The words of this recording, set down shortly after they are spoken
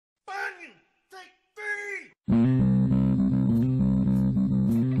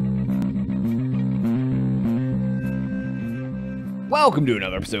Welcome to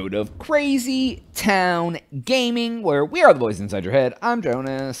another episode of Crazy Town Gaming, where we are the boys inside your head. I'm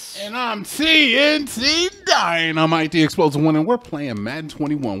Jonas. And I'm TNT Dinomight, the Explosive One, and we're playing Madden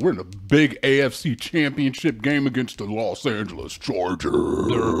 21. We're in a big AFC championship game against the Los Angeles Chargers.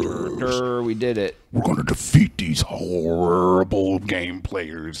 We did it. We're going to defeat these horrible game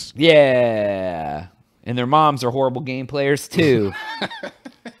players. Yeah. And their moms are horrible game players, too.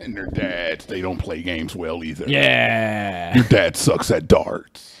 And their dads, they don't play games well either. Yeah. Your dad sucks at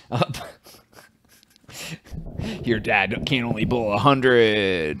darts. Your dad can only bowl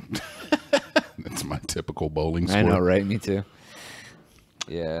 100. That's my typical bowling score. I know, right? Me too.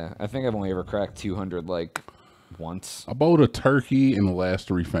 Yeah, I think I've only ever cracked 200, like, once. I bowled a turkey in the last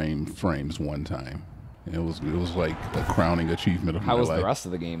three frames one time. It was like a crowning achievement of my life. How was the rest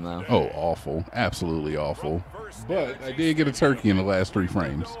of the game, though? Oh, awful. Absolutely awful. But I did get a turkey in the last three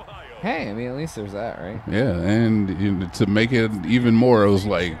frames. Hey, I mean, at least there's that, right? Yeah, and to make it even more, it was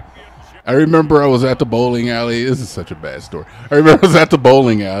like, I remember I was at the bowling alley. This is such a bad story. I remember I was at the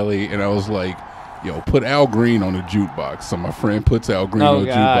bowling alley, and I was like, yo, put Al Green on the jukebox. So my friend puts Al Green on the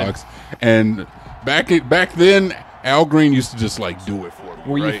jukebox. And back then, Al Green used to just, like, do it for me.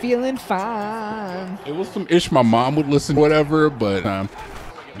 Were you feeling fine? It was some ish my mom would listen, whatever, but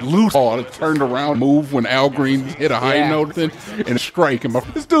loose ball turned around, move when Al Green hit a high note and a strike. And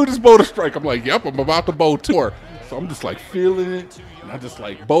this dude just bowled a strike. I'm like, yep, I'm about to bowl two. So I'm just like feeling it. And I just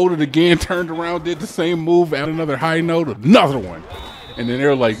like bowled it again, turned around, did the same move, add another high note, another one. And then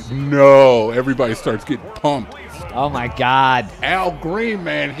they're like, no, everybody starts getting pumped. Oh my God. Al Green,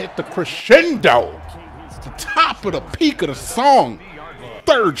 man, hit the crescendo. It's the top of the peak of the song.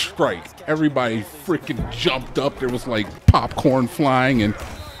 Third strike. Everybody freaking jumped up. There was like popcorn flying, and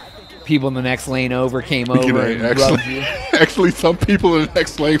people in the next lane over came over and rubbed you. Actually, some people in the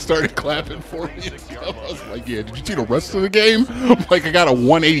next lane started clapping for me. I was like, yeah, did you see the rest of the game? I'm like, I got a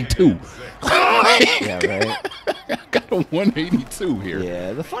 182. Yeah, right. I got a 182 here.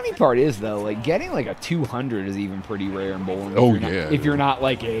 Yeah, the funny part is, though, like, getting like a 200 is even pretty rare in bowling. Oh, yeah. If you're not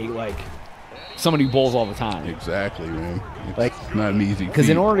like somebody who bowls all the time. Exactly, man. It's like, not an easy because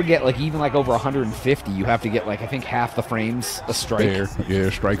in order to get like even like over 150, you have to get like I think half the frames a strike. Yeah,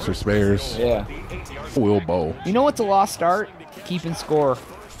 strikes or spares. Yeah. Will bowl. You know what's a lost art? Keeping score.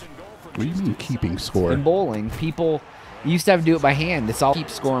 What do you mean keeping score? In bowling, people used to have to do it by hand. It's all keep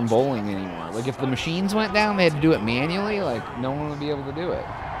score in bowling anymore. Like if the machines went down, they had to do it manually. Like no one would be able to do it.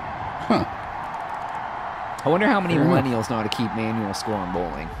 Huh. I wonder how many millennials know how to keep manual score in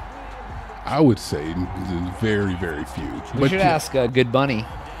bowling. I would say very, very few. We should ask Good Bunny.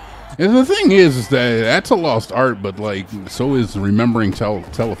 And the thing is that that's a lost art, but like so is remembering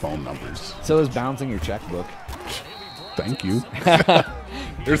telephone numbers. So is bouncing your checkbook. Thank you.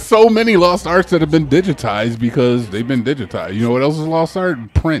 There's so many lost arts that have been digitized because they've been digitized. You know what else is lost art?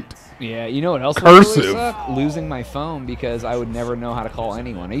 Print. Yeah, you know what else? Cursive. Really suck? Losing my phone because I would never know how to call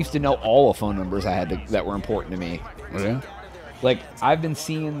anyone. I used to know all the phone numbers I had that were important to me. Oh, yeah. Like, I've been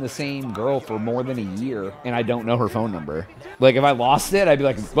seeing the same girl for more than a year, and I don't know her phone number. Like, if I lost it, I'd be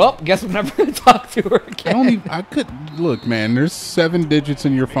like, well, guess I'm never going to talk to her again. I could, look, man, there's 7 digits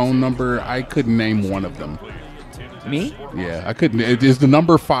in your phone number. I couldn't name one of them. Me? Yeah, I couldn't. It is the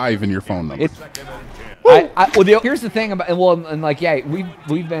number 5 in your phone number. Here's the thing about, and like, yeah,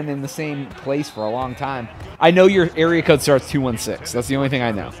 we've been in the same place for a long time. I know your area code starts 216. That's the only thing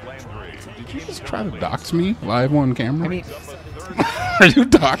I know. Did you just try to dox me live on camera? I mean... Are you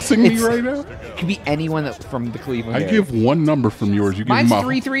doxing me right now? It could be anyone from the Cleveland area. I give one number from yours. You give Mine's me my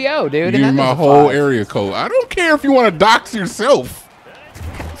 330, dude. You give me my whole area code. I don't care if you want to dox yourself.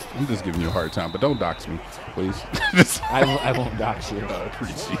 I'm just giving you a hard time, but don't dox me, please. I won't dox you. I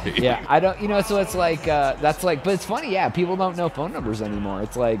appreciate it. Yeah, I don't. You know, so it's like that's like, but it's funny. Yeah, people don't know phone numbers anymore.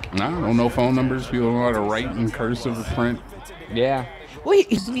 It's like I don't know phone numbers. People don't know how to write in cursive or print. Yeah. Well,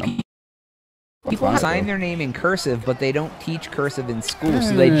 people sign their name in cursive, but they don't teach cursive in school,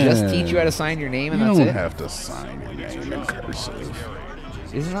 so they just teach you how to sign your name, and that's it. You don't have to sign your name in cursive.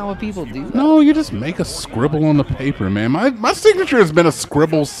 Isn't that what people do, though? No, you just make a scribble on the paper, man. My signature has been a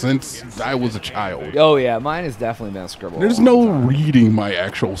scribble since I was a child. Oh, yeah, mine has definitely been a scribble. There's no reading my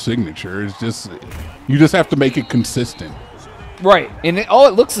actual signature. It's just, you just have to make it consistent. Right, and it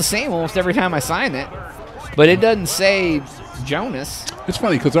looks the same almost every time I sign it, but it doesn't say Jonas. It's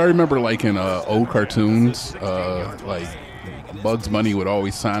funny because I remember like in old cartoons, like Bugs Bunny would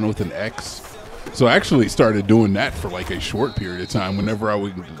always sign with an X, So I actually started doing that for like a short period of time. Whenever I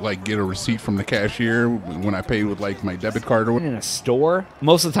would like get a receipt from the cashier when I paid with like my debit card or in a store,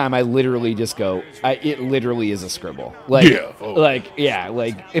 most of the time I literally just go. It literally is a scribble. Like, like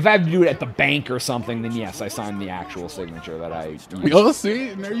if I have to do it at the bank or something, then yes, I sign the actual signature that I use. Oh, see,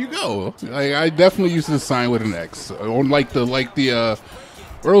 and there you go. I definitely used to sign with an X on like the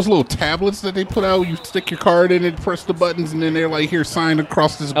or those little tablets that they put out. You stick your card in it, press the buttons, and then they're like, here, sign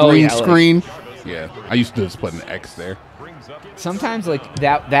across this green screen. Yeah, I used to just put an X there. Sometimes like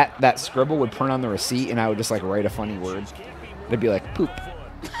that scribble would print on the receipt, and I would just like write a funny word. It'd be like poop,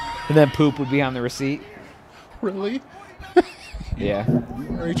 and then poop would be on the receipt. Really? Yeah.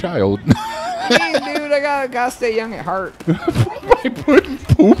 You're a child. Hey, dude, I gotta stay young at heart. By putting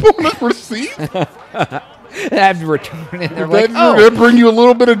poop on the receipt? I have to return it. They're like, oh. That bring you a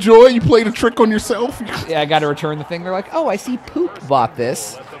little bit of joy? You played a trick on yourself? Yeah, I got to return the thing. They're like, oh, I see Poop bought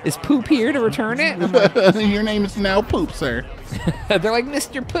this. Is Poop here to return it? I'm like, your name is now Poop, sir. They're like,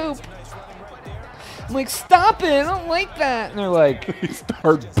 Mr. Poop. I'm like, stop it. I don't like that. And they're like... They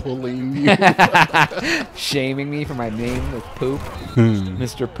start bullying you. Shaming me for my name with Poop.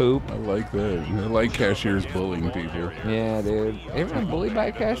 Mr. Poop. I like that. I like cashiers bullying people. Yeah, dude. Ever been bullied by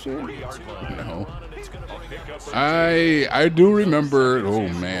a cashier? No. I do remember, oh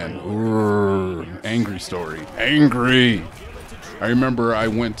man, angry story. Angry. I remember I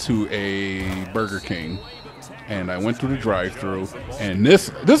went to a Burger King and I went through the drive-thru, and this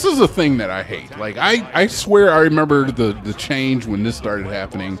is a thing that I hate. Like I swear I remember the change when this started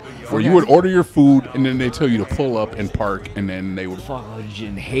happening, where you would order your food and then they tell you to pull up and park, and then they would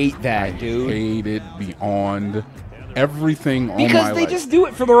fucking hate that, dude. I hate it beyond everything on my life. Because they just do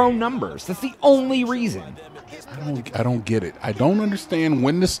it for their own numbers. That's the only reason. I don't get it. I don't understand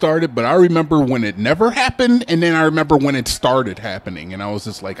when this started, but I remember when it never happened, and then I remember when it started happening, and I was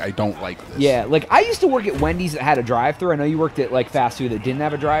just like, I don't like this. Yeah, like I used to work at Wendy's that had a drive-thru. I know you worked at like fast food that didn't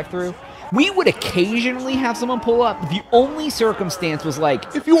have a drive-thru. We would occasionally have someone pull up. The only circumstance was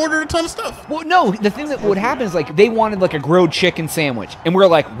like... if you ordered a ton of stuff. Well, no, the thing that would happen is like they wanted like a grilled chicken sandwich. And we're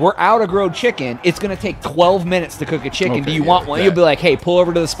like, we're out of grilled chicken. It's going to take 12 minutes to cook a chicken. Okay, do you want one? That. You'll be like, hey, pull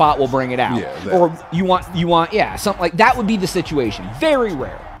over to the spot. We'll bring it out. Yeah, that. Or you want, yeah, something like that would be the situation. Very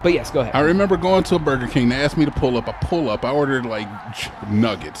rare. But yes, go ahead. I remember going to a Burger King. They asked me to pull up. I pull up. I ordered like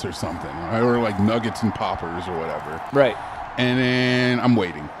nuggets or something. I ordered like nuggets and poppers or whatever. Right. And then I'm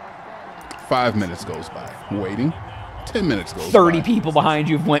waiting. 5 minutes goes by. I'm waiting. 10 minutes goes 30 by. people behind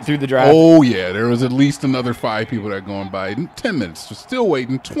you went through the drive. Oh, yeah. There was at least another 5 people that are going by. 10 minutes. So still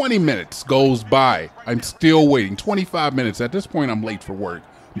waiting. 20 minutes goes by. I'm still waiting. 25 minutes. At this point, I'm late for work.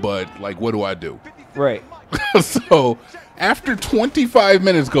 But, like, what do I do? Right. So, after 25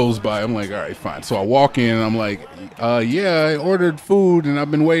 minutes goes by, I'm like, all right, fine. So I walk in, and I'm like, yeah, I ordered food, and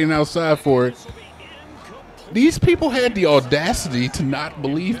I've been waiting outside for it. These people had the audacity to not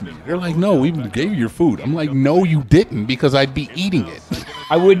believe me. They're like, no, we gave you your food. I'm like, no, you didn't, because I'd be eating it.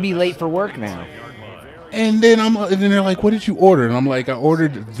 I would be late for work now. And then they're like, what did you order? And I'm like, I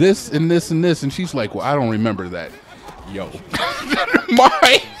ordered this and this and this. And she's like, well, I don't remember that. Yo.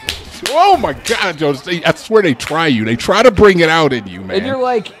 Oh my God, Jonas. I swear they try you. They try to bring it out in you, man. And you're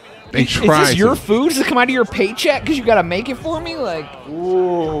like, they try. Is this your food? Does it come out of your paycheck because you got to make it for me? Like,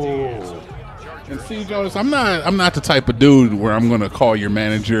 whoa. And see, Jonas, I'm not the type of dude where I'm gonna call your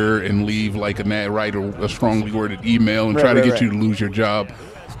manager and leave like write a strongly worded email and try to get you to lose your job.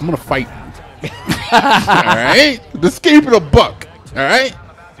 I'm gonna fight you. All right, let's keep it a buck. All right,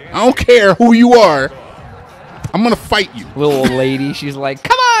 I don't care who you are. I'm gonna fight you. Little old lady, she's like,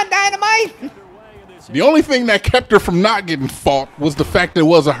 "Come on, Dynamite." The only thing that kept her from not getting fought was the fact that it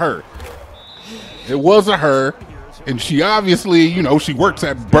was a her. It was a her. And she obviously, you know, she works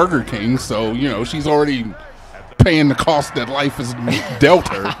at Burger King, so, you know, she's already paying the cost that life has dealt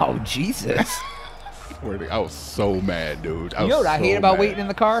her. Oh, Jesus. I was so mad, dude. You know what I hate about waiting in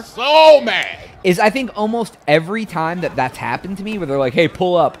the car? So mad. Is I think almost every time that's happened to me where they're like, hey,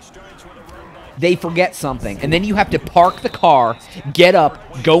 pull up, they forget something. And then you have to park the car, get up,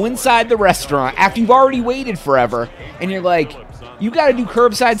 go inside the restaurant after you've already waited forever, and you're like... You got to do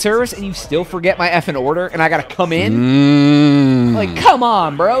curbside service, and you still forget my effing order, and I got to come in? Like, come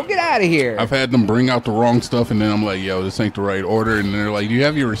on, bro. Get out of here. I've had them bring out the wrong stuff, and then I'm like, yo, this ain't the right order. And they're like, do you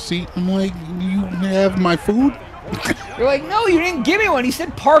have your receipt? I'm like, you have my food? You're like, no, you didn't give me one. You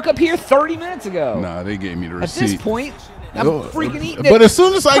said park up here 30 minutes ago. Nah, they gave me the receipt. At this point, I'm freaking eating it. But as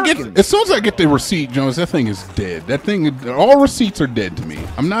soon as I get the receipt, Jones, that thing is dead. That thing, all receipts are dead to me.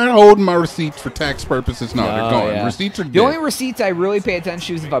 I'm not holding my receipts for tax purposes. No, they're gone. Yeah. Receipts are dead. The only receipts I really pay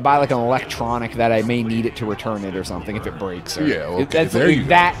attention to is if I buy like an electronic that I may need it to return it or something if it breaks. Or, yeah, okay.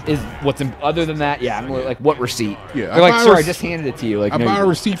 That is what's other than that. Yeah, I'm like, what receipt? Yeah, they're like, sir, I just handed it to you. Like, I buy a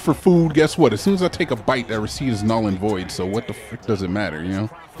receipt for food. Guess what? As soon as I take a bite, that receipt is null and void. So what the frick does it matter? You know,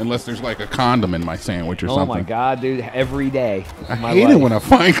 unless there's like a condom in my sandwich or something. Oh my god, dude! Every day. I hate it when I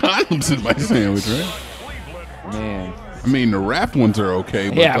find condoms in my sandwich, right? Man. I mean, the wrapped ones are okay,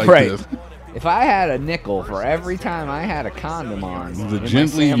 but yeah, like right. this. If I had a nickel for every time I had a condom on the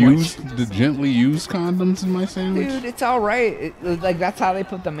gently used condoms in my sandwich, dude, it's all right. Like that's how they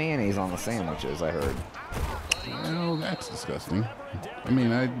put the mayonnaise on the sandwiches. I heard. Well, that's disgusting. I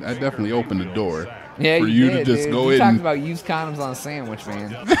mean, I definitely opened the door for you to just dude. go you in. Talking about used condoms on a sandwich,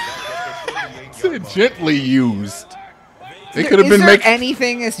 man. Gently used. They could have been making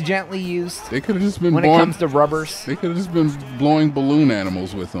anything that's gently used. They could have just been when it comes to rubbers. They could have just been blowing balloon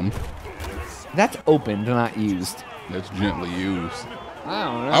animals with them. That's opened, not used. That's gently used. I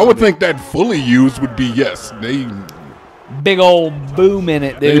don't know. I would think that fully used would be yes. They big old boom in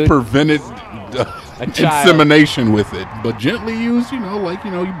it, dude. They prevented insemination with it, but gently used, you know, like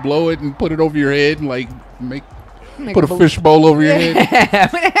you blow it and put it over your head and like put a fishbowl over your head. Yeah,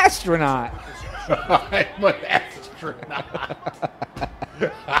 I'm an astronaut. I'm an astronaut.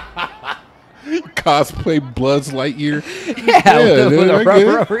 Cosplay Buzz Lightyear. Yeah, with a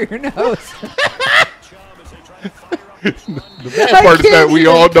rubber over your nose. The bad part is that we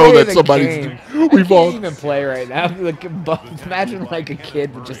all know that somebody's. We've all even play right now. Like, imagine like a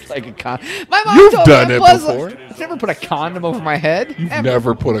kid with just like a condom. My mom You've told done me it before. Like, I've never put a condom over my head. You've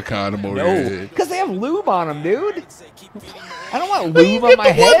never put a condom over your head. Because they have lube on them, dude. I don't want lube on my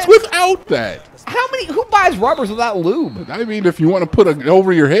head. What's without that? Who buys rubbers without lube? I mean, if you want to put it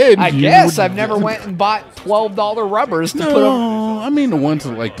over your head, I guess I've never went and bought $12 rubbers to put them. I mean the ones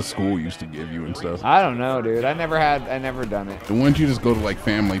that like the school used to give you and stuff. I don't know, dude. I never done it. The ones you just go to like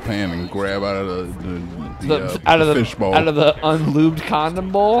Family Pan and grab out of the fish bowl, out of the unlubed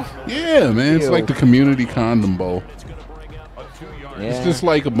condom bowl. Yeah, man, it's like the community condom bowl. Yeah. It's just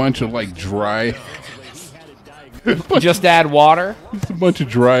like a bunch of like dry. Just add water. It's a bunch of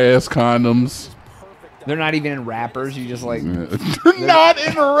dry ass condoms. They're not even in wrappers. You just like they're not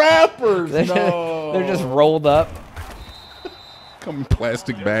in wrappers. No, they're just rolled up. Come in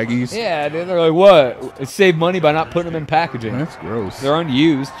plastic baggies. Yeah, dude. They're like, what? It saved money by not putting them in packaging. That's gross. They're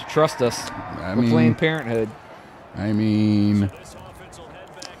unused. Trust us. We're Planned Parenthood. I mean,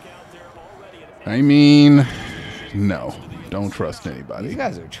 no. Don't trust anybody. These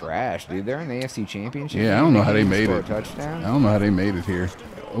guys are trash, dude. They're in the AFC Championship. Yeah, I don't know how they made it. Touchdown. I don't know how they made it here.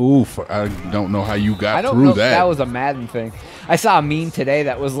 Oof, I don't know how you got through that. I don't know if that was a Madden thing. I saw a meme today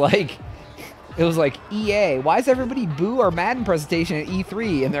that was like, it was like, EA, why does everybody boo our Madden presentation at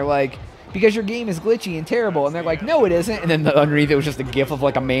E3? And they're like, because your game is glitchy and terrible. And they're like, no, it isn't. And then underneath it was just a gif of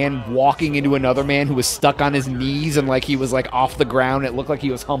like a man walking into another man who was stuck on his knees and like he was like off the ground. It looked like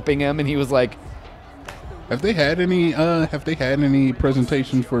he was humping him and he was like, Have they had any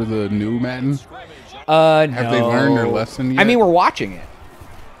presentation for the new Madden? No. Have they learned their lesson yet? I mean, we're watching it.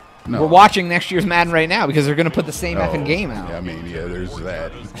 No. We're watching next year's Madden right now because they're going to put the same effing game out. Yeah, I mean, yeah, there's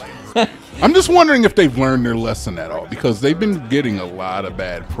that. I'm just wondering if they've learned their lesson at all because they've been getting a lot of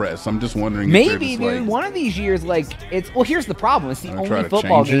bad press. I'm just wondering. Maybe, if dude. Like, one of these years, like it's. Well, here's the problem. It's the only try to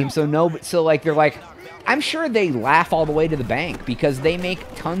football change it? game, so like they're like. I'm sure they laugh all the way to the bank because they make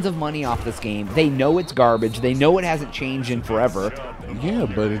tons of money off this game. They know it's garbage. They know it hasn't changed in forever. Yeah,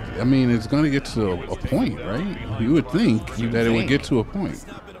 but it's going to get to a point, right? You would think it would get to a point.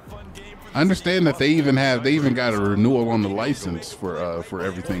 I understand that they even got a renewal on the license for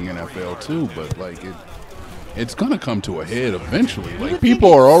everything NFL too, but like it's gonna come to a head eventually. Like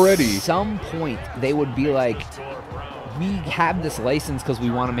people are already. At some point, they would be like, we have this license because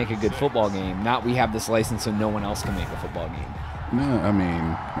we want to make a good football game. Not we have this license so no one else can make a football game. No, I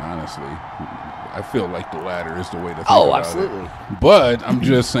mean honestly, I feel like the latter is the way to think about absolutely. It. But I'm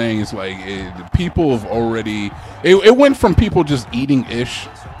just saying, it's like people have already. It went from people just eating ish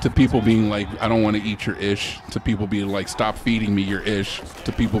to people being like, I don't want to eat your ish, to people being like, stop feeding me your ish,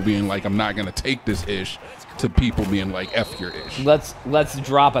 to people being like, I'm not gonna take this ish, to people being like, F your ish. Let's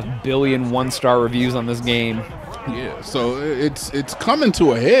drop 1 billion 1-star reviews on this game. Yeah, so it's coming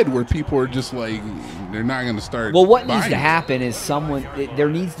to a head where people are just like, they're not going to start. Well, what needs to happen is there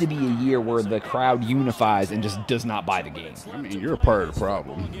needs to be a year where the crowd unifies and just does not buy the game. I mean, you're a part of the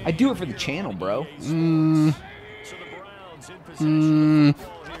problem. I do it for the channel, bro.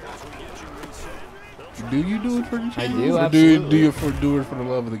 Do you do it for the channel? do, or absolutely. Do you do it for the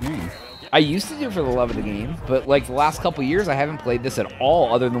love of the game? I used to do it for the love of the game, but like the last couple years, I haven't played this at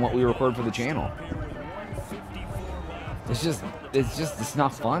all other than what we record for the channel. It's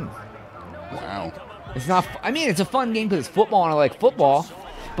not fun. Wow. It's not, I mean, it's a fun game because it's football and I like football,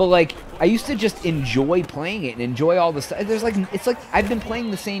 but like, I used to just enjoy playing it and enjoy all the stuff. It's like, I've been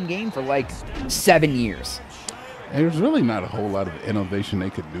playing the same game for like 7 years. There's really not a whole lot of innovation they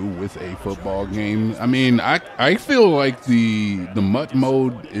could do with a football game. I mean, I feel like the MUT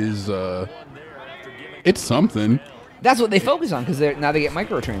mode is it's something. That's what they focus on because now they get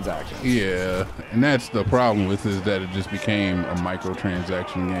microtransactions. Yeah, and that's the problem with it, is that it just became a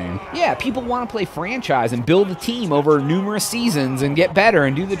microtransaction game. Yeah, people want to play franchise and build a team over numerous seasons and get better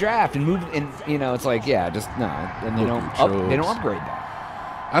and do the draft and move. And you know, it's like, yeah, just no, and they don't upgrade that.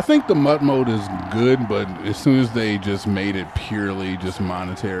 I think the MUT mode is good, but as soon as they just made it purely just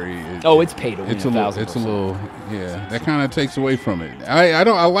monetary, it's pay to win. It's a little, yeah. That kind of takes away from it. I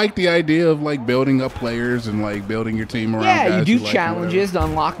like the idea of like building up players and like building your team around. Yeah, guys you do like challenges to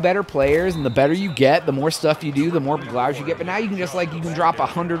unlock better players, and the better you get, the more stuff you do, the more flowers you get. But now you can just like drop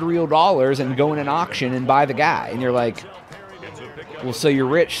 $100 real and go in an auction and buy the guy, and you're like, well, so you're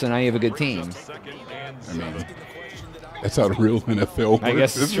rich, so now you have a good team. I mean, that's how the real NFL works. I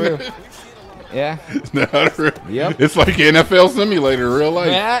guess it's true. Yeah. Yep. It's like NFL simulator in real life.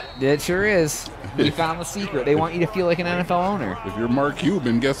 Yeah, it sure is. You found the secret. They want you to feel like an NFL owner. If you're Mark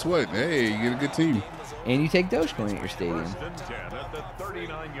Cuban, guess what? Hey, you get a good team. And you take Dogecoin at your stadium.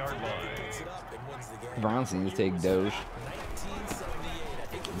 The Browns need to take Doge.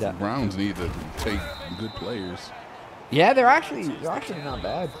 The Browns need to take good players. Yeah, they're actually not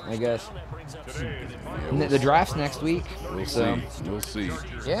bad, I guess. Yeah, the draft's next week. We'll see.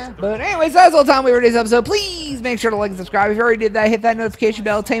 Yeah, but anyways, that's all the time we have for today's episode. Please make sure to like and subscribe. If you already did that, hit that notification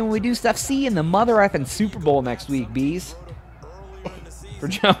bell. Tell you when we do stuff. See you in the mother effing Super Bowl next week, bees. For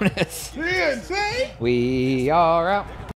Jonas. Yeah, we are out.